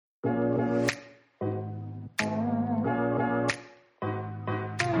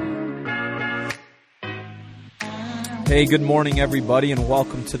Hey, good morning, everybody, and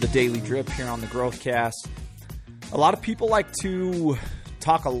welcome to the Daily Drip here on the Growthcast. A lot of people like to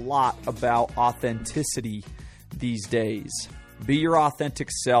talk a lot about authenticity these days. Be your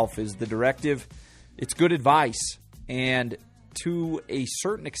authentic self is the directive. It's good advice, and to a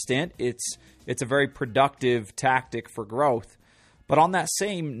certain extent, it's a very productive tactic for growth. But on that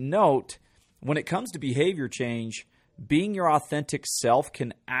same note, when it comes to behavior change, being your authentic self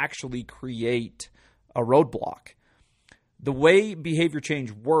can actually create a roadblock. The way behavior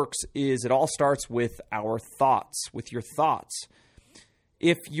change works is it all starts with our thoughts, with your thoughts.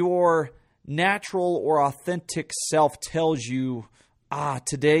 If your natural or authentic self tells you,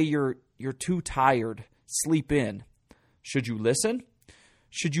 today you're too tired, sleep in, should you listen?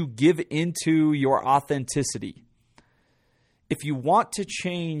 Should you give into your authenticity? If you want to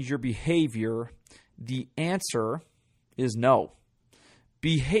change your behavior, the answer is no.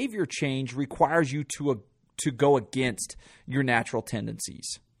 Behavior change requires you to go against your natural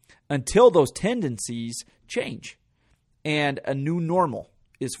tendencies until those tendencies change and a new normal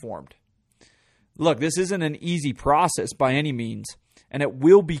is formed. Look, this isn't an easy process by any means, and it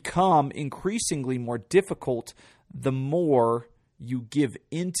will become increasingly more difficult the more you give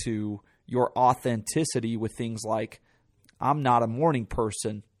into your authenticity with things like, I'm not a morning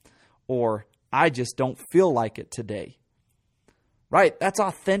person, or I just don't feel like it today. Right? That's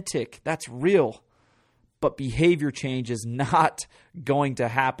authentic. That's real. But behavior change is not going to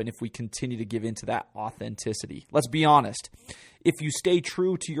happen if we continue to give into that authenticity. Let's be honest. If you stay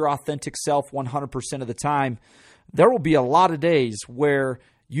true to your authentic self 100% of the time, there will be a lot of days where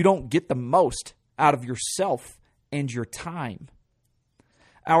you don't get the most out of yourself and your time.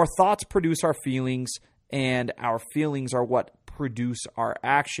 Our thoughts produce our feelings, and our feelings are what produce our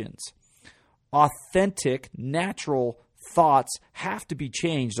actions. Authentic, natural thoughts have to be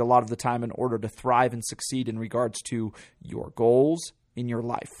changed a lot of the time in order to thrive and succeed in regards to your goals in your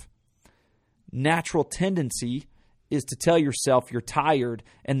life. Natural tendency is to tell yourself you're tired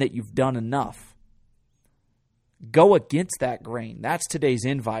and that you've done enough. Go against that grain. That's today's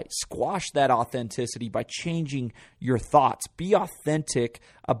invite. Squash that authenticity by changing your thoughts. Be authentic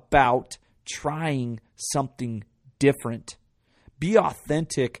about trying something different. Be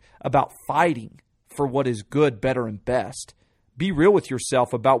authentic about fighting for what is good, better, and best. Be real with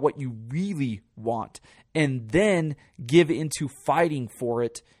yourself about what you really want, and then give into fighting for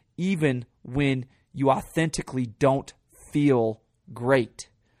it even when you authentically don't feel great.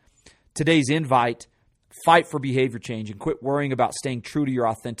 Today's invite, fight for behavior change and quit worrying about staying true to your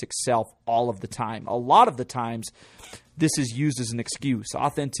authentic self all of the time. A lot of the times, this is used as an excuse.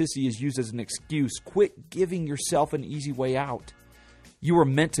 Authenticity is used as an excuse. Quit giving yourself an easy way out. You are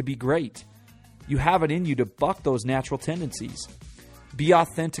meant to be great. You have it in you to buck those natural tendencies. Be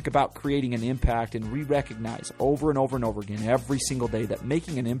authentic about creating an impact and re-recognize over and over and over again every single day that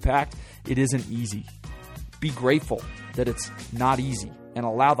making an impact, it isn't easy. Be grateful that it's not easy and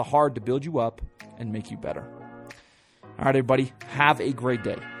allow the hard to build you up and make you better. All right, everybody, have a great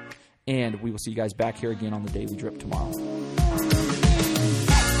day. And we will see you guys back here again on the Daily Drip tomorrow.